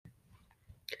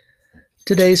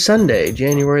Today's Sunday,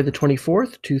 January the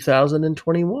 24th,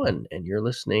 2021, and you're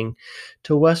listening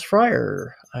to Wes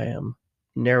Fryer. I am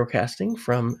narrowcasting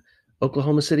from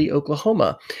Oklahoma City,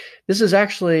 Oklahoma. This is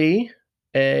actually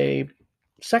a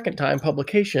second-time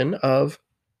publication of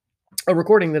a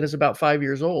recording that is about 5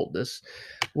 years old. This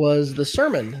was the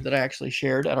sermon that I actually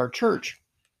shared at our church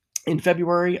in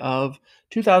February of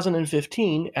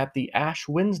 2015 at the Ash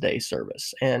Wednesday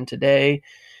service. And today,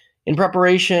 in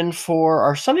preparation for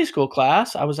our Sunday school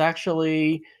class, I was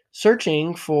actually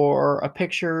searching for a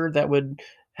picture that would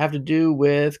have to do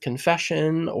with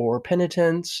confession or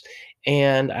penitence,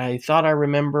 and I thought I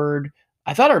remembered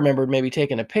maybe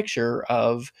taking a picture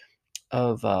of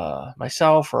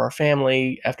myself or our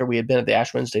family after we had been at the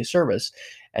Ash Wednesday service,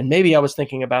 and maybe I was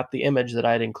thinking about the image that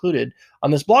I had included on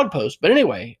this blog post. But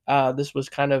anyway, this was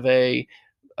kind of a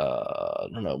I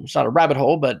don't know, it's not a rabbit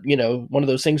hole, but one of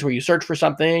those things where you search for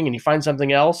something and you find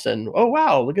something else and, oh,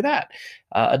 wow, look at that,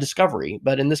 a discovery.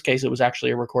 But in this case, it was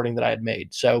actually a recording that I had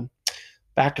made. So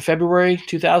back to February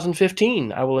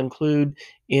 2015, I will include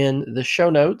in the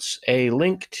show notes a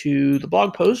link to the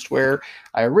blog post where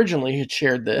I originally had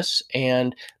shared this,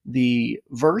 and the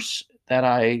verse that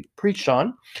I preached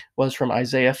on was from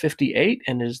Isaiah 58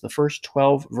 and is the first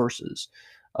 12 verses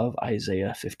of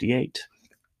Isaiah 58.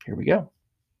 Here we go.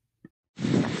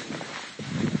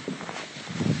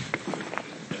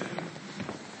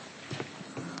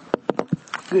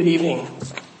 Good evening.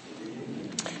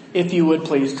 If you would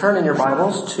please turn in your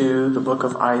Bibles to the book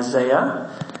of Isaiah,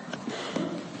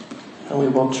 and we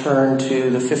will turn to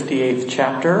the 58th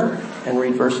chapter and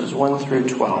read verses 1 through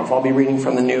 12. I'll be reading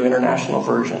from the New International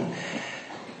Version.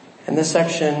 And this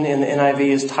section in the NIV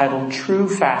is titled True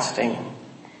Fasting.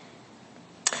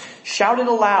 Shout it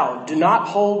aloud, do not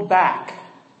hold back.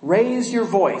 Raise your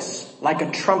voice like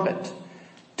a trumpet.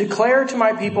 Declare to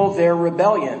my people their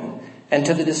rebellion, and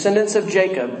to the descendants of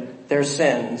Jacob their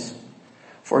sins.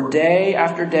 For day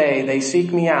after day they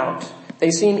seek me out. They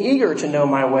seem eager to know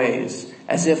my ways,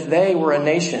 as if they were a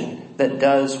nation that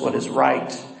does what is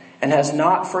right, and has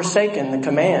not forsaken the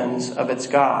commands of its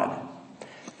God.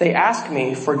 They ask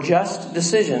me for just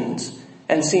decisions,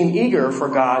 and seem eager for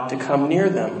God to come near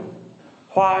them.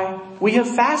 Why, we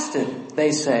have fasted,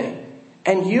 they say,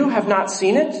 and you have not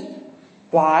seen it?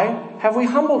 Why have we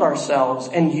humbled ourselves,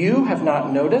 and you have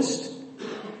not noticed?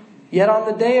 Yet on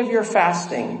the day of your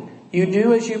fasting, you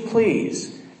do as you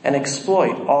please and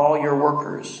exploit all your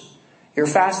workers. Your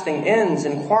fasting ends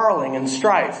in quarreling and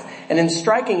strife and in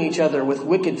striking each other with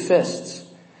wicked fists.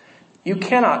 You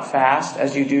cannot fast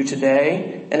as you do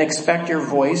today and expect your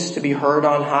voice to be heard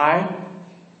on high.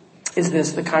 Is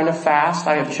this the kind of fast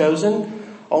I have chosen?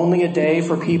 Only a day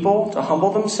for people to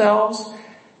humble themselves?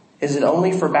 Is it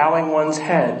only for bowing one's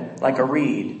head like a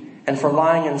reed and for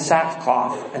lying in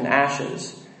sackcloth and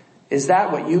ashes? Is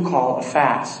that what you call a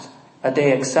fast, a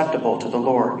day acceptable to the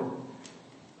Lord?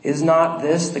 Is not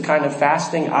this the kind of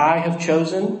fasting I have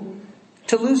chosen?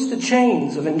 To loose the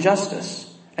chains of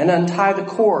injustice and untie the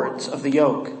cords of the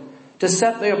yoke, to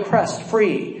set the oppressed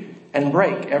free and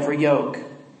break every yoke.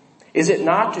 Is it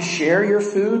not to share your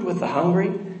food with the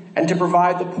hungry and to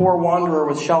provide the poor wanderer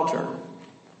with shelter?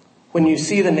 When you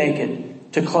see the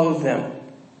naked, to clothe them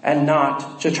and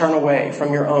not to turn away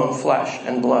from your own flesh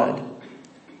and blood.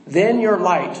 Then your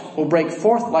light will break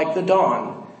forth like the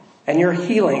dawn, and your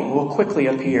healing will quickly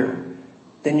appear.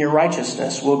 Then your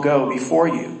righteousness will go before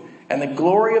you, and the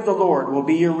glory of the Lord will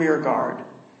be your rear guard.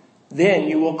 Then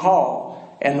you will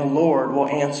call, and the Lord will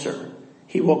answer.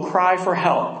 He will cry for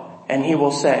help, and he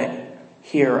will say,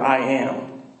 Here I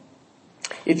am.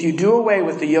 If you do away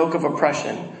with the yoke of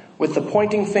oppression, with the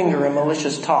pointing finger and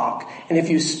malicious talk, and if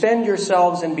you spend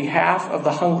yourselves in behalf of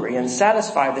the hungry and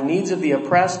satisfy the needs of the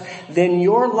oppressed, then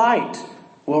your light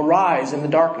will rise in the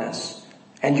darkness,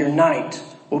 and your night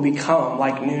will become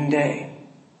like noonday.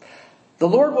 The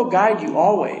Lord will guide you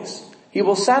always. He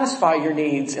will satisfy your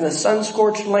needs in a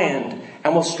sun-scorched land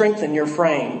and will strengthen your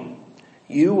frame.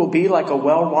 You will be like a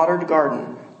well-watered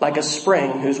garden, like a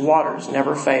spring whose waters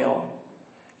never fail.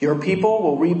 Your people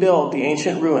will rebuild the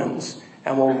ancient ruins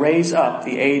and will raise up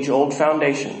the age-old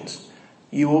foundations.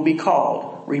 You will be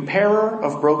called repairer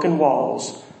of broken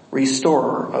walls,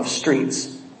 restorer of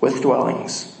streets with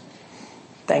dwellings.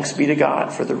 Thanks be to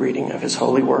God for the reading of his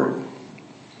holy word.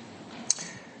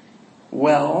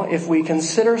 Well, if we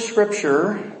consider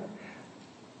Scripture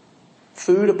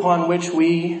food upon which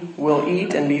we will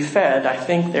eat and be fed, I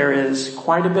think there is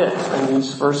quite a bit in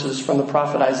these verses from the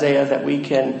prophet Isaiah that we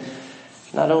can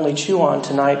not only chew on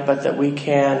tonight, but that we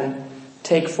can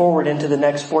take forward into the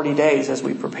next 40 days as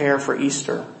we prepare for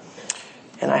Easter.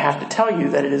 And I have to tell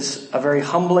you that it is a very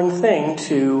humbling thing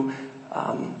to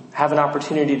have an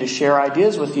opportunity to share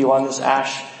ideas with you on this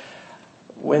Ash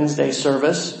Wednesday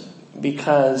service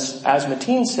because, as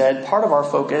Mateen said, part of our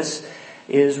focus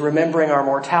is remembering our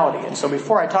mortality. And so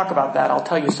before I talk about that, I'll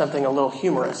tell you something a little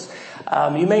humorous.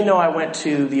 You may know I went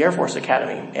to the Air Force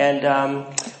Academy, and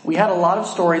we had a lot of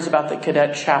stories about the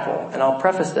Cadet Chapel. And I'll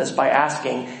preface this by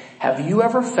asking, have you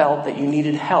ever felt that you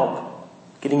needed help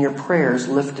getting your prayers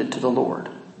lifted to the Lord?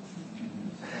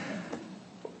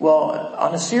 Well,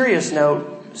 on a serious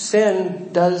note, sin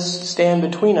does stand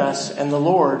between us and the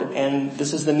Lord, and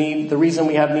this is the reason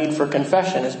we have need for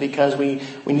confession is because we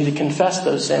need to confess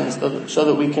those sins so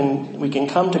that we can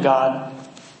come to God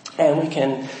and we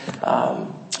can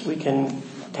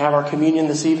have our communion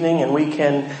this evening and we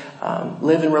can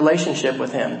live in relationship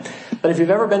with Him. But if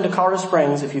you've ever been to Colorado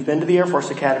Springs, if you've been to the Air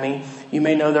Force Academy, you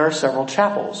may know there are several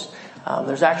chapels.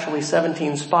 There's actually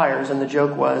 17 spires, and the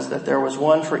joke was that there was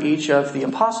one for each of the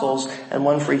apostles and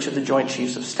one for each of the Joint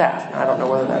Chiefs of Staff. Now, I don't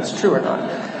know whether that's true or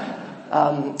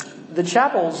not. The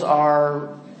chapels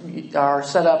are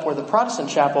set up where the Protestant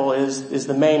chapel is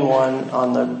the main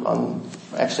one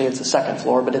actually it's the second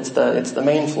floor, but it's the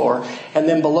main floor. And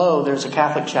then below there's a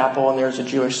Catholic chapel and there's a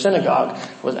Jewish synagogue. I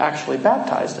was actually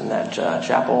baptized in that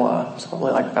chapel,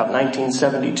 probably like about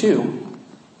 1972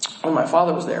 when my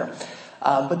father was there.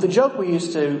 But the joke we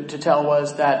used to tell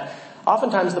was that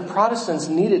oftentimes the Protestants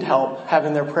needed help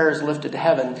having their prayers lifted to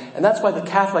heaven, and that's why the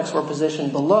Catholics were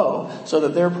positioned below so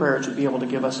that their prayers would be able to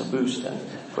give us a boost and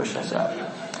push us up.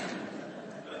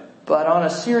 But on a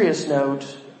serious note,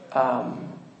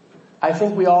 I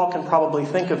think we all can probably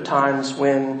think of times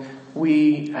when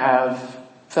we have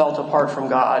felt apart from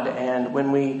God, and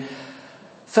when we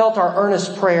felt our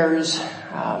earnest prayers,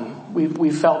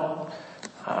 we felt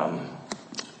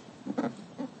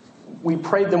we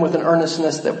prayed them with an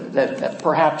earnestness that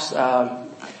perhaps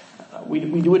we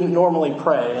wouldn't normally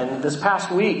pray. And this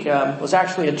past week was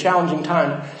actually a challenging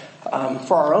time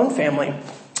for our own family.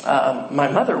 My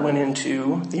mother went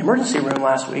into the emergency room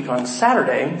last week on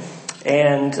Saturday,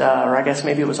 and or I guess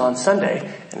maybe it was on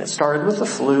Sunday, and it started with the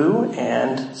flu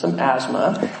and some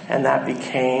asthma, and that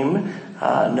became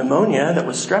pneumonia. That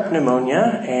was strep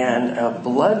pneumonia and a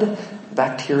blood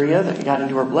bacteria that got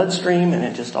into her bloodstream, and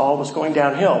it just all was going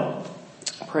downhill.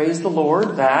 Praise the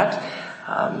Lord that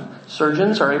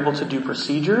surgeons are able to do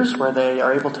procedures where they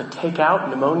are able to take out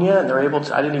pneumonia, and they're able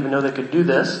to, I didn't even know they could do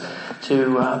this,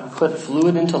 to put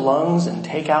fluid into lungs and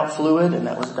take out fluid, and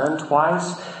that was done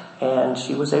twice. And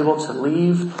she was able to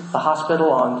leave the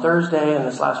hospital on Thursday, and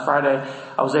this last Friday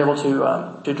I was able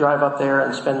to drive up there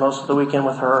and spend most of the weekend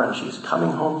with her, and she's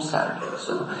coming home Saturday.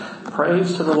 So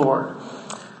praise to the Lord.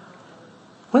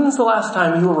 When's the last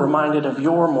time you were reminded of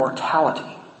your mortality?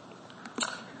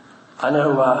 I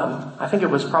know, I think it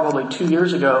was probably 2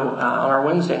 years ago on our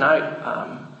Wednesday night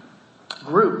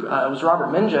group. It was Robert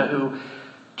Minja who,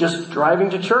 just driving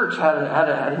to church, had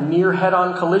a near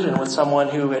head-on collision with someone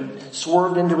who had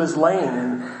swerved into his lane,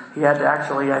 and he had to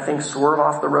actually, I think, swerve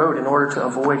off the road in order to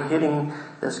avoid hitting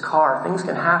this car. Things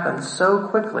can happen so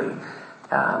quickly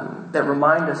that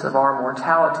remind us of our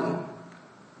mortality.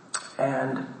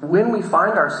 And when we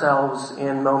find ourselves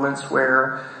in moments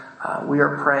where we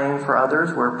are praying for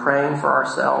others, we're praying for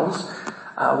ourselves,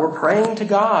 we're praying to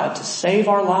God to save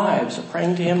our lives, we're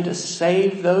praying to Him to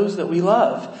save those that we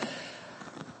love,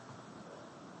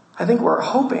 I think we're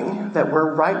hoping that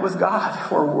we're right with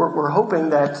God. We're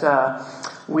hoping that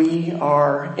we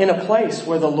are in a place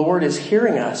where the Lord is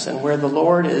hearing us and where the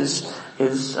Lord is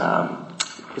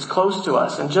close to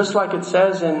us. And just like it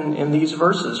says in these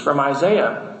verses from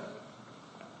Isaiah,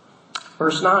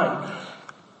 verse 9,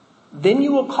 then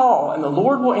you will call and the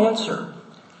Lord will answer.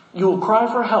 You will cry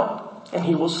for help and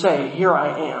He will say, here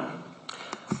I am.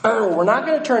 We're not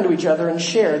going to turn to each other and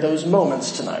share those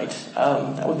moments tonight.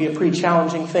 That would be a pretty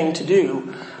challenging thing to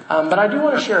do. But I do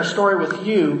want to share a story with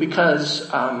you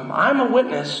because I'm a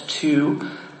witness to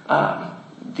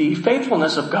the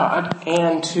faithfulness of God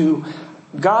and to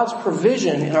God's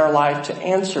provision in our life to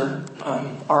answer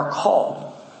our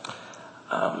call.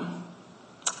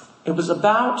 It was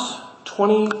about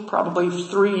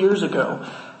 23 years ago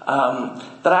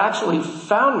that I actually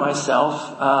found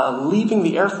myself leaving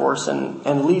the Air Force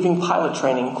and leaving pilot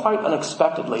training quite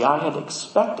unexpectedly. I had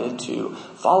expected to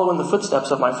follow in the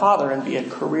footsteps of my father and be a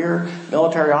career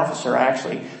military officer. I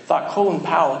actually thought Colin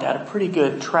Powell had a pretty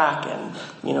good track and,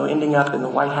 ending up in the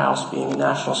White House being a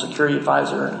national security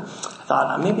advisor. And I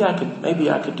thought maybe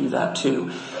I could do that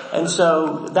too. And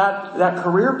so that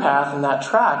career path and that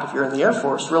track, if you're in the Air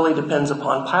Force, really depends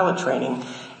upon pilot training.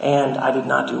 And I did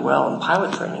not do well in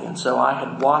pilot training. And so I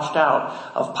had washed out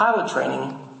of pilot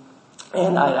training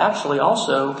And I had actually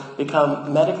also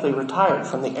become medically retired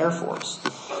from the Air Force.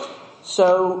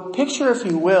 So picture, if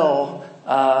you will,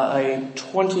 a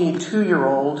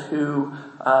 22-year-old who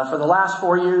for the last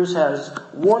 4 years has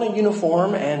worn a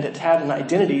uniform and it had an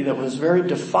identity that was very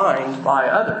defined by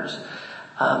others.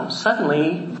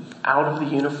 Suddenly out of the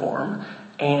uniform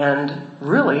and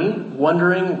really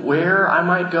wondering where I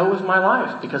might go with my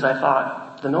life, because I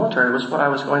thought the military was what I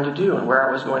was going to do and where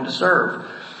I was going to serve.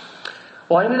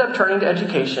 Well, I ended up turning to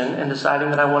education and deciding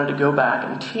that I wanted to go back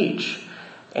and teach.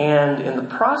 And in the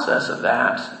process of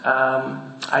that,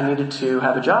 I needed to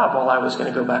have a job while I was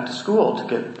going to go back to school to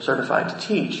get certified to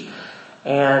teach.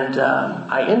 And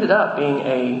I ended up being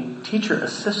a teacher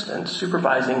assistant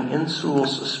supervising in-school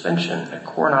suspension at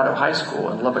Coronado High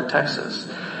School in Lubbock, Texas.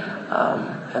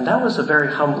 And that was a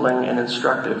very humbling and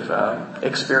instructive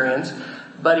experience.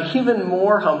 But even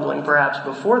more humbling, perhaps,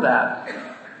 before that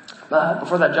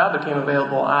job became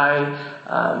available, I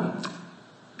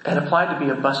had applied to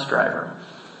be a bus driver.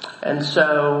 And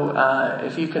so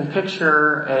if you can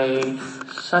picture a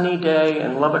sunny day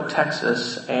in Lubbock,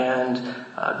 Texas, and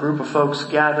a group of folks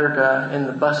gathered in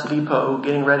the bus depot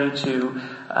getting ready to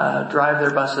drive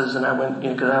their buses, and I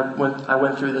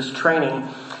went through this training,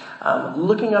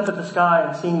 looking up at the sky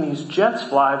and seeing these jets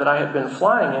fly that I had been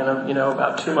flying in,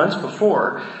 about 2 months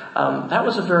before, that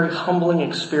was a very humbling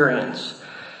experience.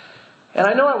 And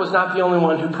I know I was not the only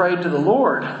one who prayed to the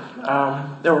Lord.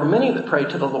 There were many that prayed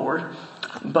to the Lord.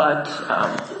 But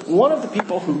one of the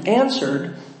people who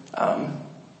answered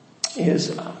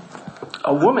is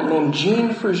a woman named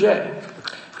Jean Fruget.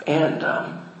 And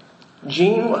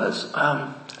Jean was,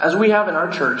 as we have in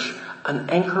our church, an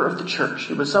anchor of the church.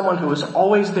 She was someone who was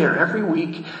always there every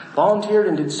week, volunteered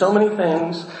and did so many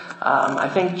things. I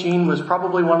think Jean was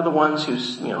probably one of the ones who,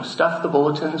 stuffed the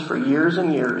bulletins for years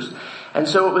and years. And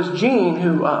so it was Jean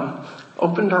who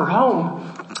opened her home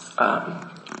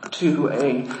to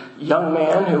a young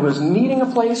man who was needing a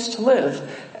place to live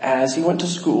as he went to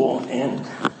school and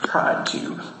tried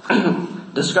to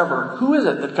discover who is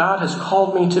it that God has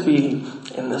called me to be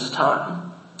in this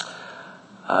time.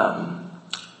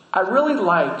 I really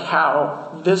like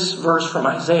how this verse from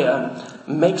Isaiah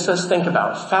makes us think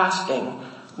about fasting,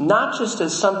 not just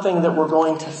as something that we're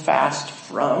going to fast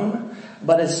from,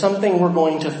 but as something we're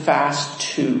going to fast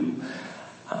to.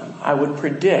 I would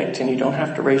predict, and you don't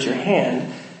have to raise your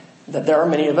hand, that there are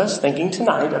many of us thinking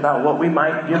tonight about what we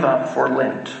might give up for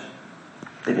Lent.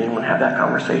 Did anyone have that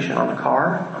conversation on the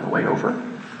car on the way over?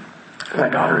 My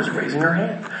daughter is raising her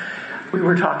hand. We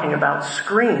were talking about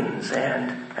screens,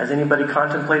 and has anybody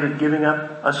contemplated giving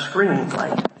up a screen,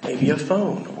 like maybe a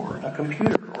phone or a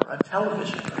computer or a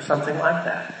television or something like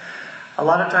that? A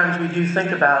lot of times we do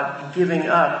think about giving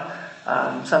up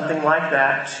something like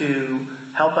that to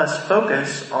help us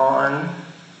focus on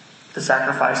the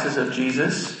sacrifices of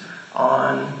Jesus,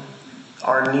 on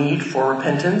our need for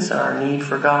repentance and our need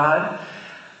for God.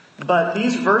 But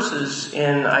these verses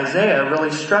in Isaiah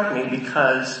really struck me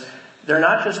because they're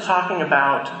not just talking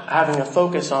about having a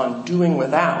focus on doing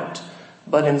without,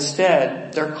 but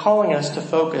instead they're calling us to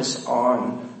focus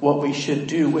on what we should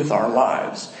do with our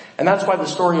lives. And that's why the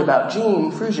story about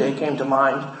Jean Fruget came to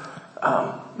mind,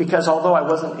 because although I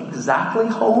wasn't exactly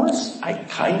homeless, I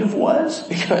kind of was,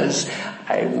 because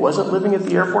I wasn't living at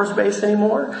the Air Force Base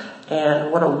anymore.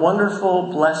 And what a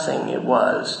wonderful blessing it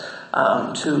was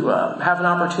to have an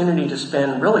opportunity to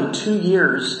spend really 2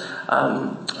 years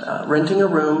renting a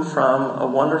room from a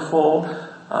wonderful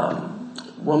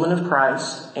woman of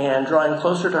Christ and drawing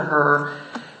closer to her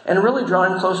and really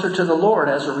drawing closer to the Lord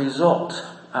as a result.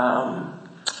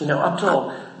 Up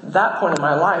till that point in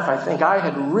my life, I think I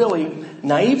had really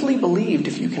naively believed,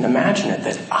 if you can imagine it,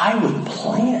 that I would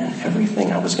plan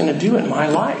everything I was going to do in my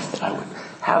life, that I would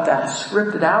have that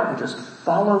scripted out and just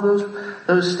follow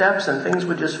those steps and things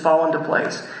would just fall into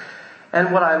place.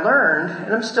 And what I learned,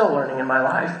 and I'm still learning in my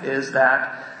life, is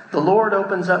that the Lord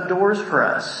opens up doors for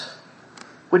us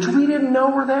which we didn't know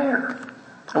were there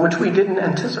and which we didn't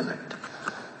anticipate.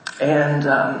 And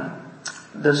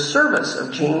the service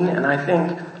of Jean, and I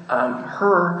think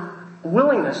her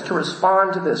willingness to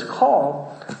respond to this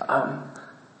call,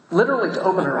 literally to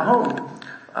open her home,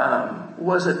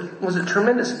 was a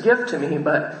tremendous gift to me,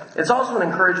 but it's also an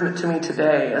encouragement to me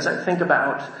today as I think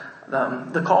about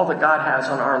the call that God has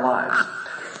on our lives.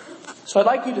 So I'd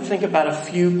like you to think about a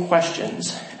few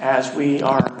questions as we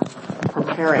are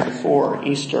preparing for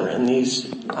Easter in these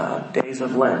days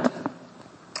of Lent.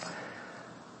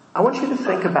 I want you to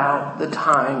think about the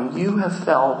time you have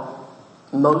felt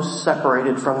most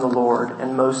separated from the Lord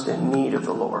and most in need of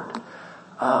the Lord.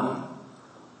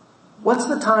 What's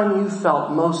the time you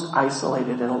felt most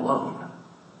isolated and alone?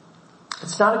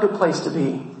 It's not a good place to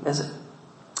be, is it?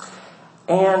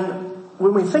 And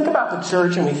when we think about the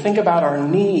church and we think about our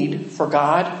need for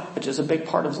God, which is a big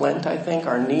part of Lent, I think,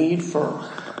 our need for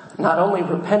not only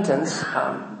repentance,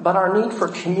 but our need for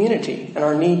community and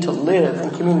our need to live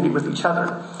in community with each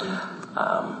other.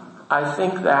 I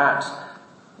think that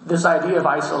this idea of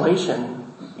isolation,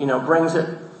 brings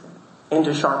it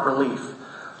into sharp relief,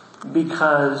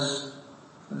 because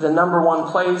the number one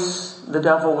place the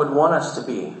devil would want us to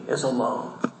be is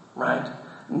alone, right?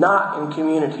 Not in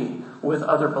community with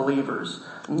other believers,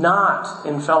 not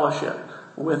in fellowship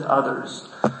with others.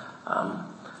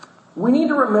 We need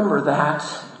to remember that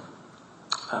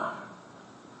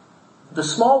the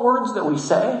small words that we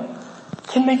say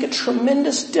can make a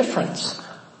tremendous difference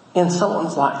in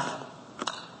someone's life.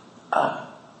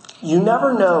 You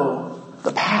never know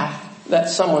the path that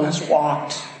someone has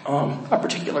walked on a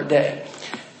particular day.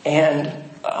 And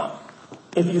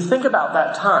if you think about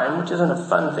that time, which isn't a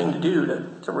fun thing to do,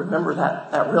 to remember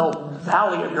that real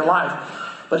valley of your life,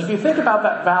 but if you think about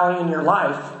that valley in your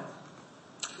life,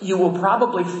 you will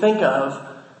probably think of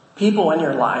people in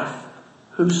your life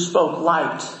who spoke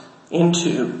light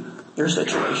into your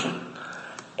situation.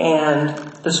 And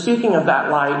the speaking of that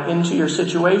light into your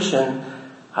situation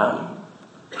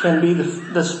can be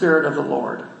the Spirit of the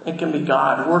Lord. It can be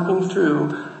God working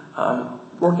through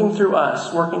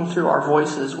us, working through our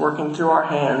voices, working through our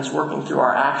hands, working through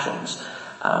our actions,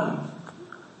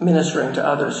 ministering to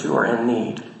others who are in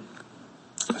need.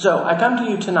 So I come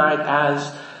to you tonight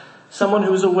as someone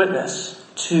who is a witness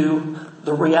to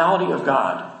the reality of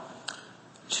God,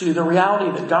 to the reality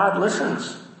that God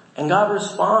listens and God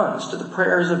responds to the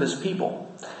prayers of His people,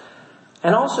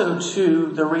 and also to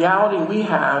the reality we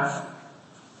have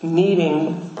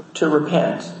needing to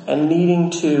repent and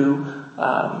needing to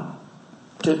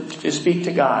speak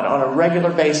to God on a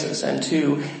regular basis and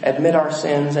to admit our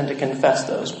sins and to confess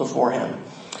those before Him.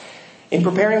 In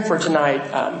preparing for tonight,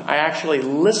 I actually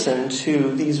listened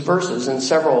to these verses in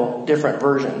several different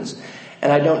versions.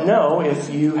 And I don't know if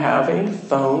you have a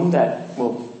phone that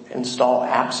will install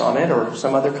apps on it or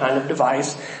some other kind of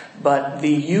device, but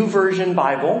the YouVersion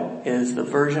Bible is the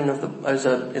version of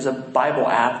is a Bible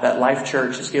app that Life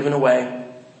Church has given away.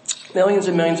 Millions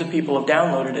and millions of people have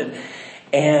downloaded it,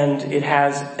 and it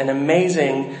has an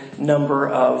amazing number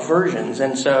of versions.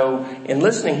 And so in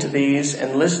listening to these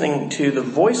and listening to the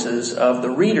voices of the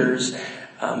readers,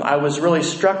 I was really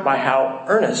struck by how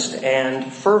earnest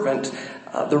and fervent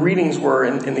the readings were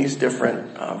in these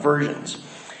different versions.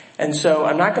 And so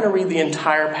I'm not going to read the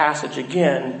entire passage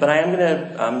again, but I am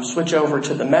going to switch over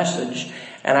to the Message,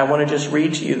 and I want to just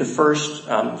read to you the first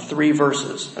 3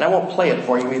 verses. And I won't play it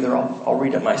for you either. I'll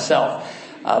read it myself.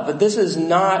 But these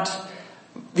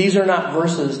are not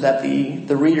verses that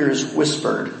the readers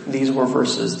whispered. These were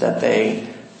verses that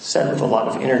they said with a lot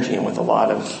of energy and with a lot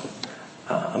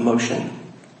of emotion.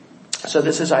 So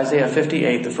this is Isaiah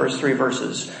 58, the first 3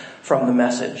 verses from the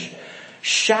Message.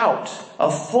 Shout,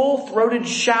 a full-throated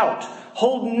shout.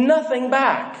 Hold nothing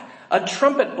back. A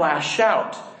trumpet blast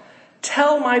shout.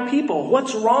 Tell my people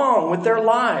what's wrong with their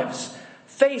lives.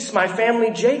 Face my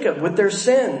family Jacob with their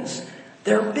sins.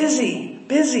 They're busy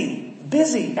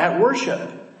at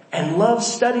worship and love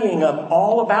studying up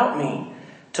all about me.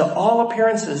 To all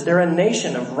appearances, they're a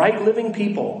nation of right living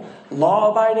people,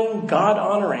 law-abiding,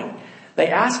 God-honoring. They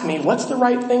ask me, what's the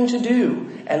right thing to do?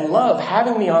 And love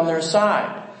having me on their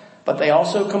side. But they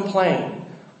also complain.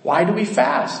 Why do we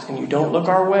fast and you don't look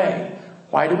our way?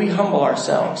 Why do we humble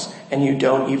ourselves and you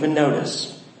don't even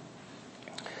notice?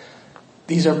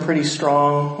 These are pretty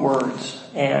strong words.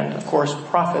 And of course,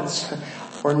 prophets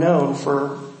were known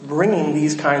for bringing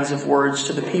these kinds of words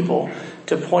to the people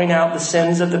to point out the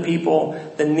sins of the people,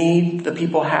 the need the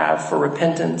people have for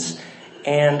repentance,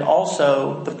 and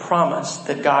also the promise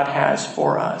that God has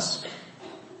for us.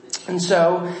 And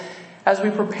so, as we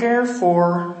prepare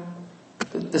for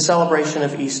the celebration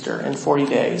of Easter in 40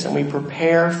 days, and we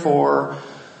prepare for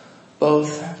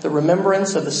both the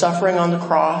remembrance of the suffering on the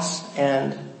cross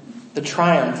and the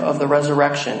triumph of the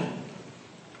resurrection,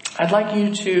 I'd like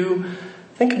you to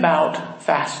think about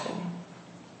fasting.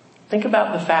 Think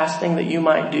about the fasting that you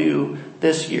might do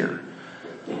this year.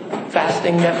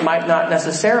 Fasting that might not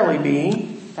necessarily be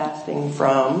fasting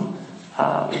from,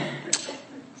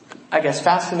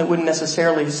 fasting that wouldn't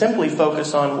necessarily simply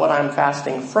focus on what I'm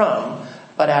fasting from,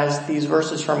 but as these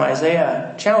verses from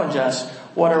Isaiah challenge us,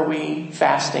 what are we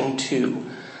fasting to?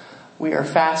 We are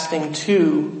fasting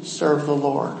to serve the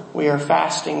Lord. We are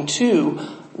fasting to,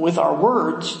 with our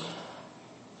words,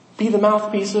 be the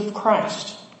mouthpiece of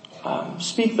Christ.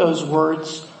 Speak those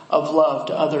words of love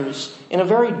to others in a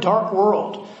very dark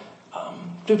world,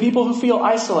 to people who feel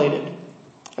isolated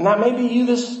And that may be you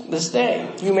this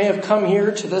day. You may have come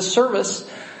here to this service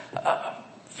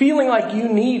feeling like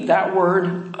you need that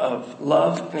word of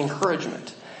love and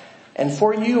encouragement. And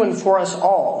for you and for us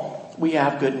all, we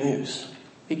have good news.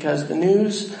 Because the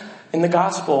news in the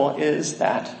gospel is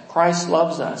that Christ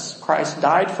loves us. Christ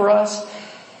died for us.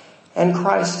 And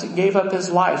Christ gave up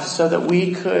his life so that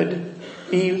we could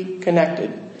be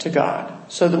connected to God.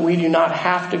 So that we do not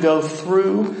have to go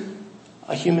through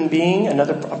a human being,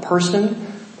 a person.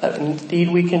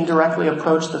 Indeed, we can directly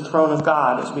approach the throne of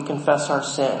God as we confess our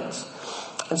sins.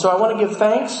 And so I want to give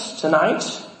thanks tonight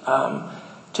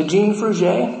to Jean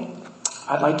Fruget.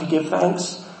 I'd like to give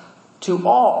thanks to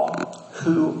all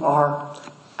who are,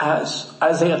 as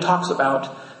Isaiah talks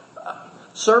about,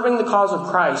 serving the cause of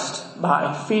Christ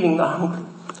by feeding the hungry,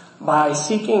 by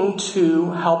seeking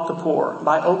to help the poor,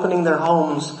 by opening their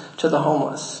homes to the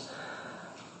homeless.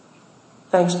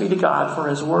 Thanks be to God for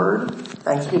his word.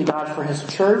 Thanks be to God for his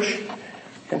church.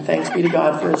 And thanks be to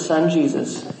God for his son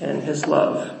Jesus and his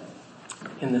love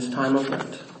in this time of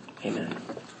Lent. Amen.